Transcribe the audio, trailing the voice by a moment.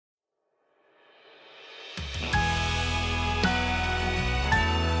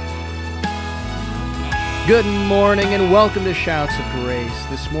Good morning and welcome to Shouts of Grace.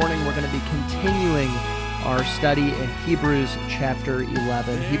 This morning we're going to be continuing our study in Hebrews chapter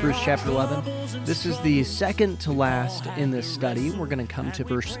 11. Hebrews chapter 11. This is the second to last in this study. We're going to come to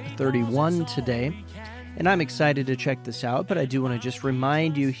verse 31 today. And I'm excited to check this out, but I do want to just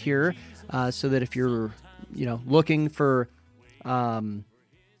remind you here so that if you're looking for the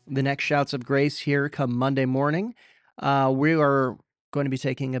next Shouts of Grace here come Monday morning, we are going to be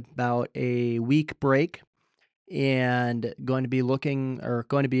taking about a week break and going to be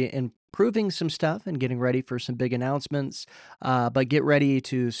improving some stuff and getting ready for some big announcements. But get ready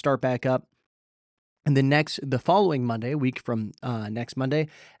to start back up and the following Monday, a week from next Monday,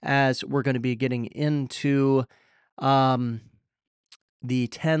 as we're going to be getting into the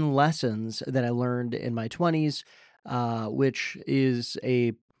 10 lessons that I learned in my 20s, which is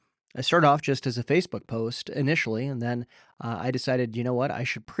I started off just as a Facebook post initially, and then I decided, you know what, I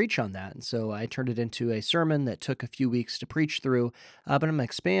should preach on that. And so I turned it into a sermon that took a few weeks to preach through, but I'm going to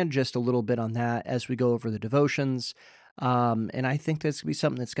expand just a little bit on that as we go over the devotions. And I think that's going to be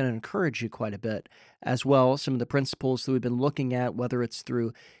something that's going to encourage you quite a bit as well. Some of the principles that we've been looking at, whether it's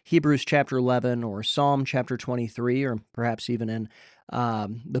through Hebrews chapter 11 or Psalm chapter 23, or perhaps even in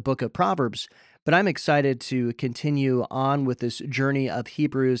the book of Proverbs. But I'm excited to continue on with this journey of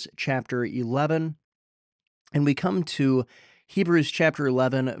Hebrews chapter 11. And we come to Hebrews chapter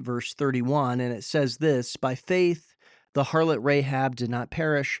 11, verse 31, and it says this: "By faith, the harlot Rahab did not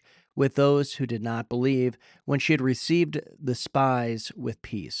perish with those who did not believe when she had received the spies with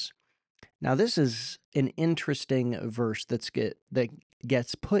peace." Now, this is an interesting verse that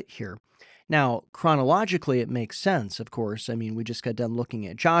gets put here. Now, chronologically, it makes sense, of course. I mean, we just got done looking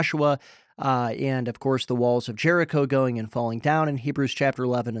at Joshua and, of course, the walls of Jericho going and falling down in Hebrews chapter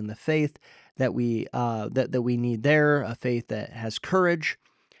 11, and the faith that we need there, a faith that has courage.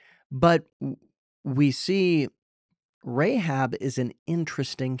 But we see Rahab is an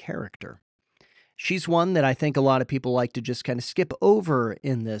interesting character. She's one that I think a lot of people like to just kind of skip over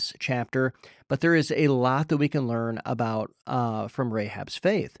in this chapter, but there is a lot that we can learn about from Rahab's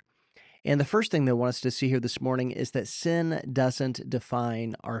faith. And the first thing that I want us to see here this morning is that sin doesn't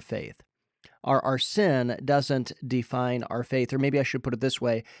define our faith. Our sin doesn't define our faith, or maybe I should put it this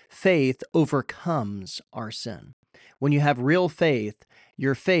way: faith overcomes our sin. When you have real faith,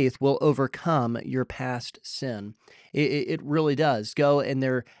 your faith will overcome your past sin. It really does go, and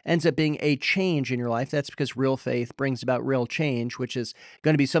there ends up being a change in your life. That's because real faith brings about real change, which is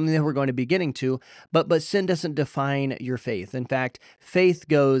going to be something that we're going to be getting to. But sin doesn't define your faith. In fact, faith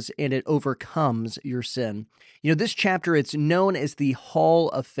goes and it overcomes your sin. This chapter, it's known as the Hall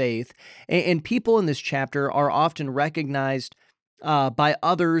of Faith, and people in this chapter are often recognized by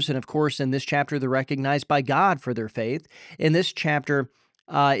others, and of course, in this chapter, they're recognized by God for their faith. In this chapter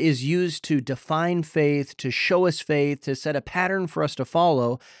is used to define faith, to show us faith, to set a pattern for us to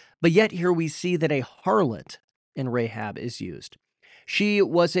follow. But yet here we see that a harlot in Rahab is used. She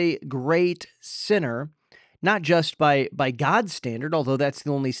was a great sinner, not just by God's standard, although that's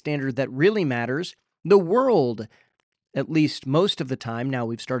the only standard that really matters. The world, at least most of the time, now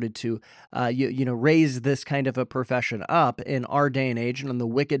we've started to raise this kind of a profession up in our day and age and in the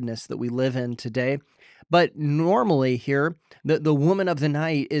wickedness that we live in today. But normally here, the woman of the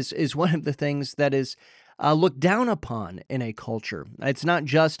night is one of the things that is looked down upon in a culture. It's not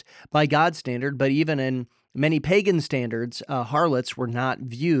just by God's standard, but even in many pagan standards, harlots were not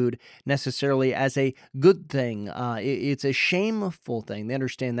viewed necessarily as a good thing. It's a shameful thing. They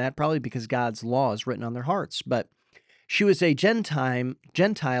understand that probably because God's law is written on their hearts. But she was a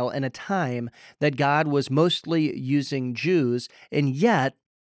Gentile in a time that God was mostly using Jews, and yet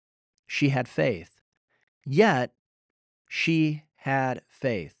she had faith. Yet she had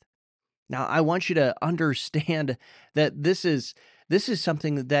faith. Now, I want you to understand that this is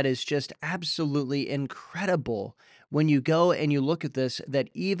something that is just absolutely incredible when you go and you look at this, that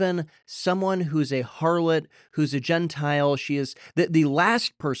even someone who's a harlot, who's a Gentile, she is the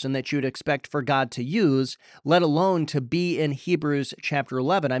last person that you would expect for God to use, let alone to be in Hebrews chapter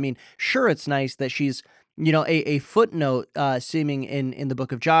 11. I mean, sure, it's nice that she's a footnote seeming in the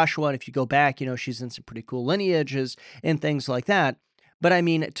book of Joshua. And if you go back, she's in some pretty cool lineages and things like that. But I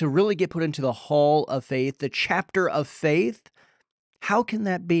mean, to really get put into the Hall of Faith, the chapter of faith, how can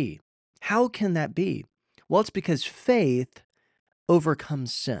that be? How can that be? Well, it's because faith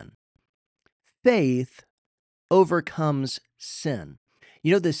overcomes sin. Faith overcomes sin.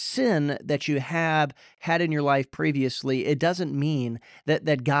 The sin that you have had in your life previously, it doesn't mean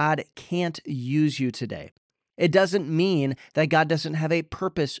that God can't use you today. It doesn't mean that God doesn't have a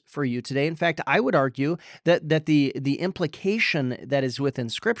purpose for you today. In fact, I would argue that the implication that is within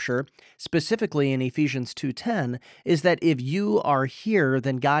Scripture, specifically in Ephesians 2:10, is that if you are here,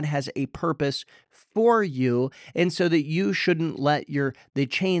 then God has a purpose for you, and so that you shouldn't let the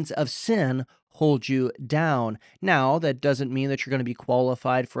chains of sin hold you down. Now, that doesn't mean that you're going to be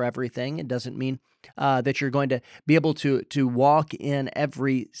qualified for everything. It doesn't mean that you're going to be able to walk in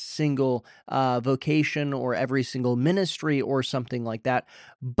every single vocation or every single ministry or something like that.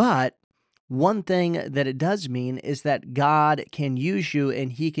 But one thing that it does mean is that God can use you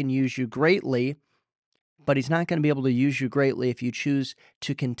and He can use you greatly, but He's not going to be able to use you greatly if you choose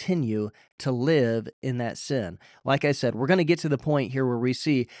to continue to live in that sin. Like I said, we're going to get to the point here where we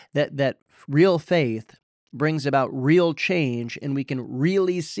see that real faith brings about real change, and we can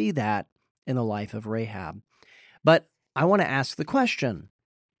really see that in the life of Rahab. But I want to ask the question,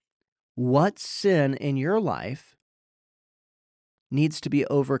 what sin in your life needs to be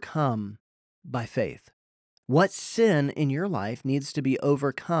overcome by faith? What sin in your life needs to be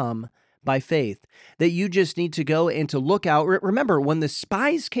overcome by faith? That you just need to go and to look out. Remember, when the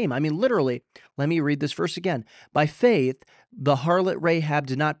spies came, I mean, literally, let me read this verse again. By faith, the harlot Rahab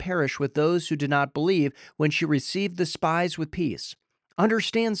did not perish with those who did not believe when she received the spies with peace.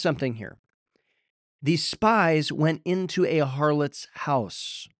 Understand something here. These spies went into a harlot's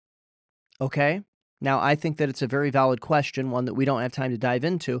house. Okay? Now, I think that it's a very valid question, one that we don't have time to dive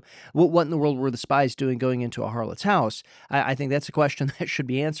into. What in the world were the spies doing going into a harlot's house? I think that's a question that should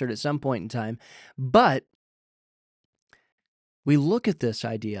be answered at some point in time. But we look at this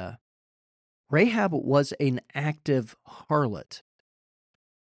idea. Rahab was an active harlot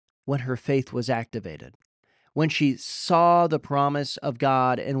when her faith was activated. When she saw the promise of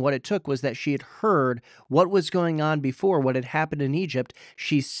God, and what it took was that she had heard what was going on before, what had happened in Egypt.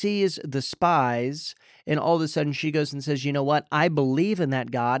 She sees the spies, and all of a sudden she goes and says, you know what? I believe in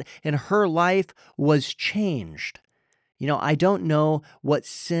that God, and her life was changed. I don't know what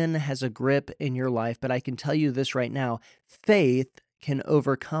sin has a grip in your life, but I can tell you this right now. Faith can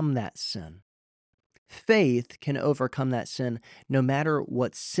overcome that sin. Faith can overcome that sin no matter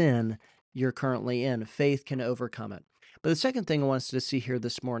what sin you're currently in. Faith can overcome it. But the second thing I want us to see here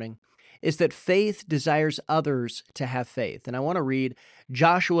this morning is that faith desires others to have faith. And I want to read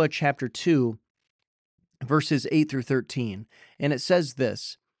Joshua chapter 2, verses 8 through 13. And it says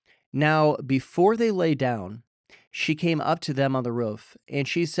this, Now before they lay down, she came up to them on the roof, and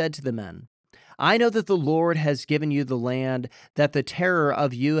she said to the men, I know that the Lord has given you the land, that the terror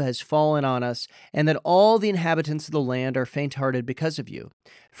of you has fallen on us, and that all the inhabitants of the land are faint-hearted because of you.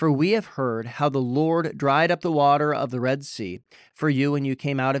 For we have heard how the Lord dried up the water of the Red Sea for you when you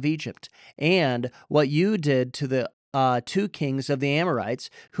came out of Egypt, and what you did to the two kings of the Amorites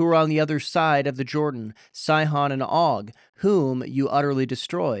who were on the other side of the Jordan, Sihon and Og, whom you utterly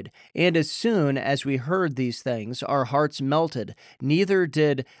destroyed. And as soon as we heard these things, our hearts melted. Neither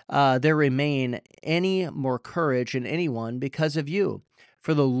did there remain any more courage in anyone because of you.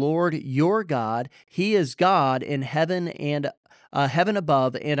 For the Lord your God, He is God in heaven and heaven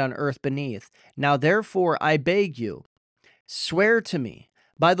above and on earth beneath. Now therefore I beg you, swear to me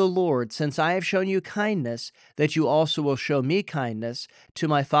by the Lord, since I have shown you kindness, that you also will show me kindness to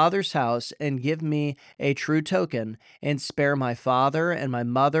my father's house, and give me a true token, and spare my father and my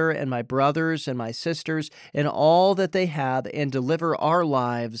mother and my brothers and my sisters and all that they have, and deliver our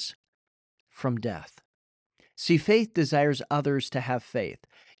lives from death. See, faith desires others to have faith.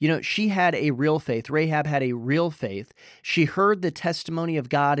 She had a real faith. Rahab had a real faith. She heard the testimony of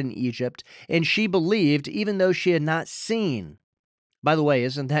God in Egypt, and she believed even though she had not seen. By the way,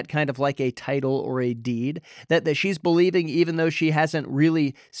 isn't that kind of like a title or a deed? That she's believing even though she hasn't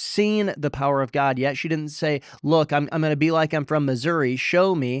really seen the power of God yet. She didn't say, look, I'm going to be like I'm from Missouri.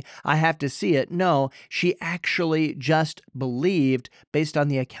 Show me. I have to see it. No, she actually just believed based on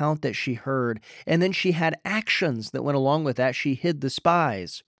the account that she heard. And then she had actions that went along with that. She hid the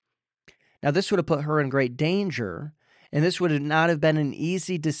spies. Now, this would have put her in great danger, and this would not have been an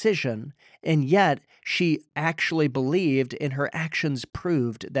easy decision, and yet she actually believed, and her actions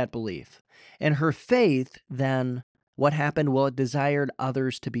proved that belief. And her faith, then, what happened? Well, it desired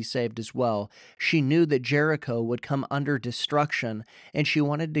others to be saved as well. She knew that Jericho would come under destruction, and she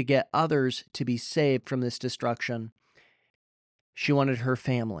wanted to get others to be saved from this destruction. She wanted her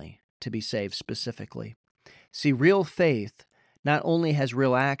family to be saved specifically. See, real faith not only has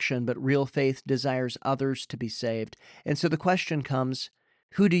real action, but real faith desires others to be saved. And so the question comes,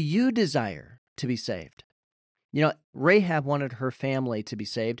 who do you desire to be saved? Rahab wanted her family to be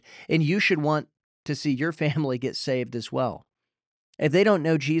saved, and you should want to see your family get saved as well. If they don't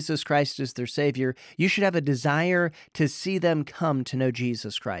know Jesus Christ as their Savior, you should have a desire to see them come to know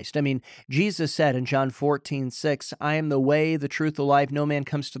Jesus Christ. I mean, Jesus said in John 14:6, I am the way, the truth, the life. No man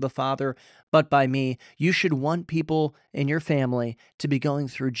comes to the Father but by me. You should want people in your family to be going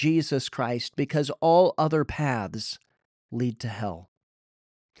through Jesus Christ because all other paths lead to hell.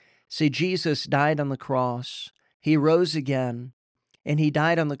 See, Jesus died on the cross, he rose again, and he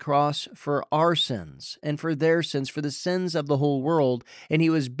died on the cross for our sins and for their sins, for the sins of the whole world. And he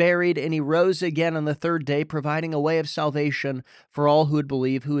was buried and he rose again on the third day, providing a way of salvation for all who would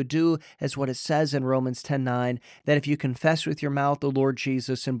believe, who would do as what it says in Romans 10:9, that if you confess with your mouth the Lord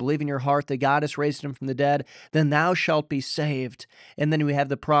Jesus and believe in your heart that God has raised him from the dead, then thou shalt be saved. And then we have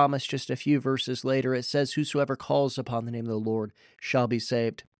the promise just a few verses later. It says, whosoever calls upon the name of the Lord shall be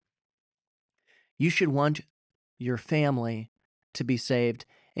saved. You should want your family to be saved,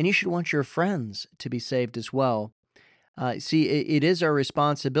 and you should want your friends to be saved as well. See, it is our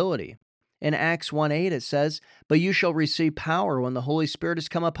responsibility. In Acts 1:8, it says, but you shall receive power when the Holy Spirit has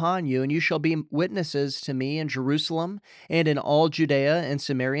come upon you, and you shall be witnesses to me in Jerusalem and in all Judea and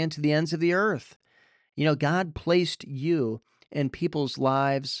Samaria and to the ends of the earth. You know, God placed you in people's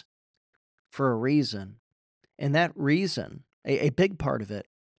lives for a reason. And that reason, a big part of it,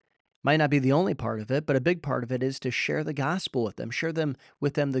 might not be the only part of it, but a big part of it is to share the gospel with them, share them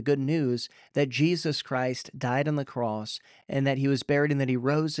with them the good news that Jesus Christ died on the cross and that he was buried and that he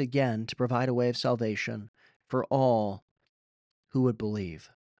rose again to provide a way of salvation for all who would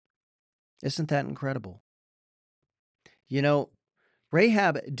believe. Isn't that incredible? You know,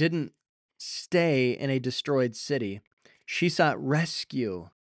 Rahab didn't stay in a destroyed city. She sought rescue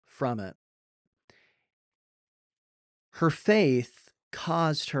from it. Her faith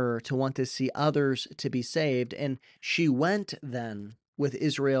caused her to want to see others to be saved, and she went then with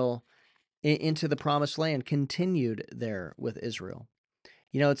Israel into the promised land, continued there with Israel.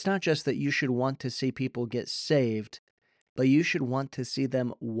 You know, it's not just that you should want to see people get saved, but you should want to see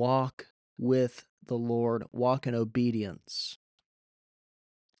them walk with the Lord, walk in obedience.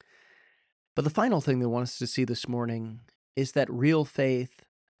 But the final thing they want us to see this morning is that real faith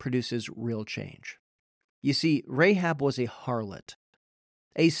produces real change. You see, Rahab was a harlot,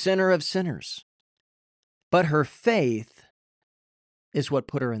 a sinner of sinners. But her faith is what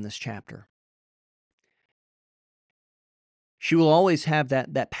put her in this chapter. She will always have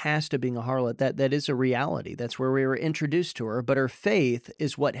that past of being a harlot. That is a reality. That's where we were introduced to her. But her faith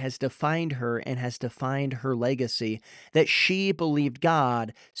is what has defined her and has defined her legacy, that she believed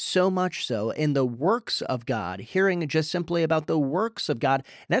God so much so in the works of God, hearing just simply about the works of God.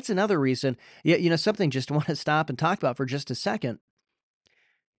 That's another reason, something just want to stop and talk about for just a second.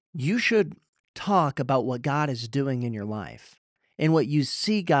 You should talk about what God is doing in your life and what you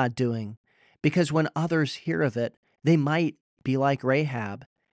see God doing, because when others hear of it, they might be like Rahab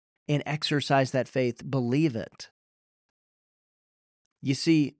and exercise that faith, believe it. You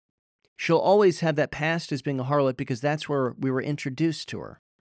see, she'll always have that past as being a harlot because that's where we were introduced to her.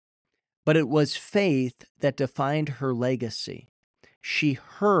 But it was faith that defined her legacy. She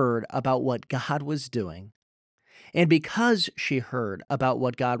heard about what God was doing. And because she heard about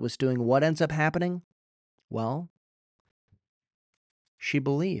what God was doing, what ends up happening? Well, she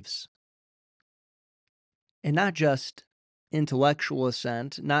believes. And not just intellectual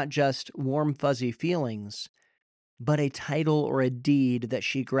assent, not just warm, fuzzy feelings, but a title or a deed that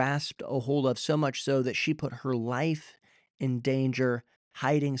she grasped a hold of, so much so that she put her life in danger,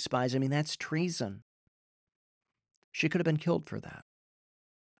 hiding spies. I mean, that's treason. She could have been killed for that.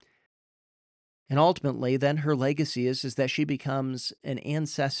 And ultimately, then her legacy is that she becomes an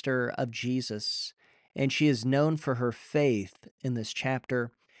ancestor of Jesus, and she is known for her faith in this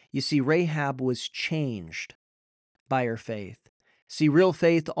chapter. You see, Rahab was changed by her faith. See, real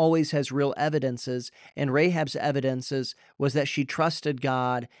faith always has real evidences, and Rahab's evidences was that she trusted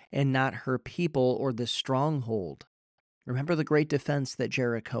God and not her people or the stronghold. Remember the great defense that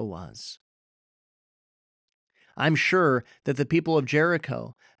Jericho was. I'm sure that the people of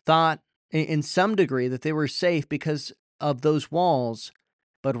Jericho thought in some degree that they were safe because of those walls,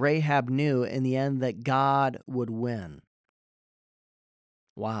 but Rahab knew in the end that God would win.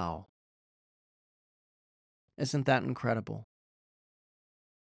 Wow. Isn't that incredible?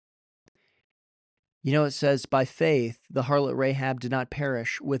 You know, it says, by faith, the harlot Rahab did not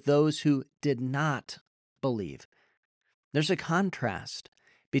perish with those who did not believe. There's a contrast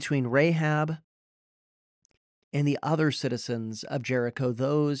between Rahab and the other citizens of Jericho,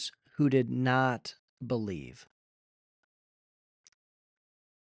 those who did not believe.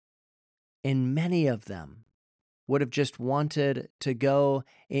 And many of them would have just wanted to go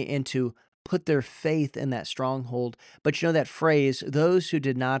and to put their faith in that stronghold. But you know that phrase, those who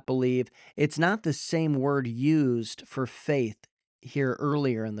did not believe, it's not the same word used for faith here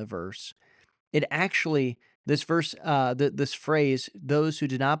earlier in the verse. It actually, this verse, this phrase, those who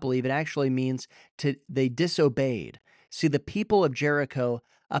did not believe, it actually means they disobeyed. See, the people of Jericho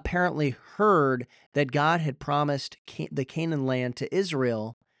apparently heard that God had promised the Canaan land to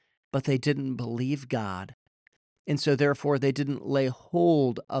Israel, but they didn't believe God. And so therefore they didn't lay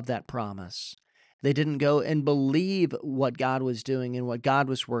hold of that promise. They didn't go and believe what God was doing and what God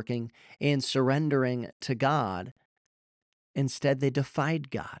was working and surrendering to God. Instead, they defied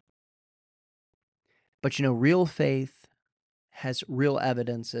God. But you know, real faith has real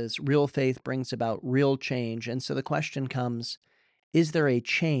evidences. Real faith brings about real change. And so the question comes, is there a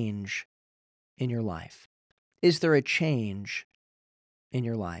change in your life? Is there a change in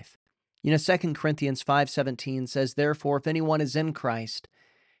your life? You know, 2 Corinthians 5:17 says, therefore, if anyone is in Christ,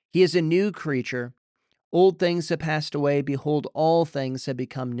 he is a new creature. Old things have passed away. Behold, all things have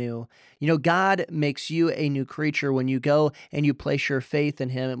become new. You know, God makes you a new creature when you go and you place your faith in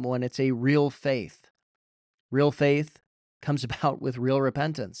him, when it's a real faith. Real faith comes about with real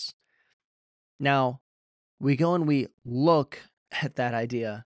repentance. Now, we go and we look at that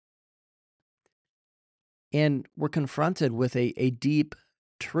idea, and we're confronted with a deep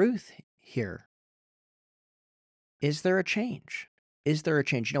truth here. Is there a change? Is there a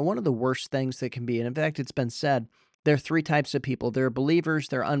change? You know, one of the worst things that can be, and in fact, it's been said, there are three types of people. There are believers,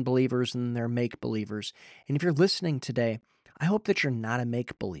 there are unbelievers, and there are make-believers. And if you're listening today, I hope that you're not a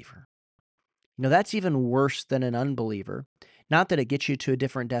make-believer. You know, that's even worse than an unbeliever. Not that it gets you to a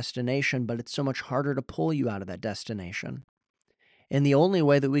different destination, but it's so much harder to pull you out of that destination. And the only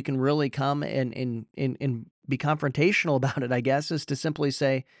way that we can really come and be confrontational about it, I guess, is to simply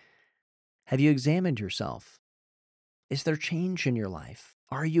say, have you examined yourself? Is there change in your life?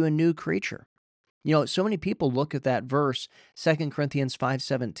 Are you a new creature? You know, so many people look at that verse, 2 Corinthians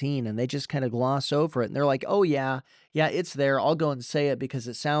 5:17, and they just kind of gloss over it. And they're like, oh, yeah, it's there. I'll go and say it because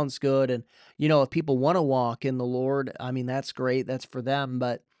it sounds good. And, you know, if people want to walk in the Lord, I mean, that's great. That's for them.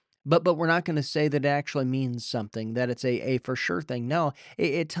 But we're not going to say that it actually means something, that it's a for sure thing. No,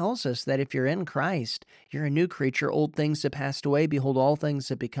 it tells us that if you're in Christ, you're a new creature. Old things have passed away. Behold, all things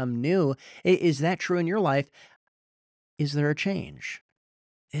have become new. Is that true in your life? Is there a change?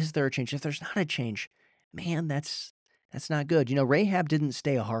 Is there a change? If there's not a change, man, that's not good. You know, Rahab didn't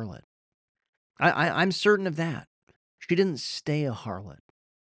stay a harlot. I'm certain of that. She didn't stay a harlot.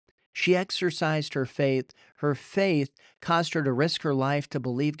 She exercised her faith. Her faith caused her to risk her life to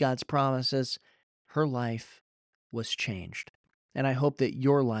believe God's promises. Her life was changed. And I hope that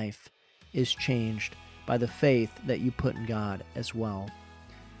your life is changed by the faith that you put in God as well.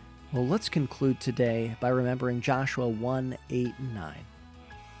 Well, let's conclude today by remembering Joshua 1:8 and 9.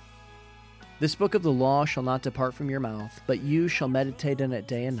 This book of the law shall not depart from your mouth, but you shall meditate in it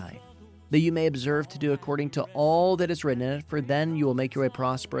day and night, that you may observe to do according to all that is written in it, for then you will make your way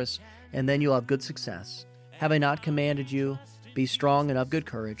prosperous, and then you'll have good success. Have I not commanded you? Be strong and of good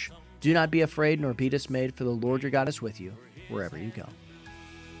courage. Do not be afraid nor be dismayed, for the Lord your God is with you wherever you go.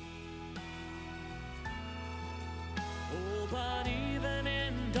 Oh, but even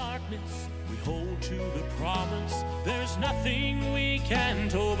in darkness, we hold to the promise. There's nothing we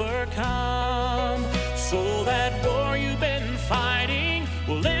can't overcome.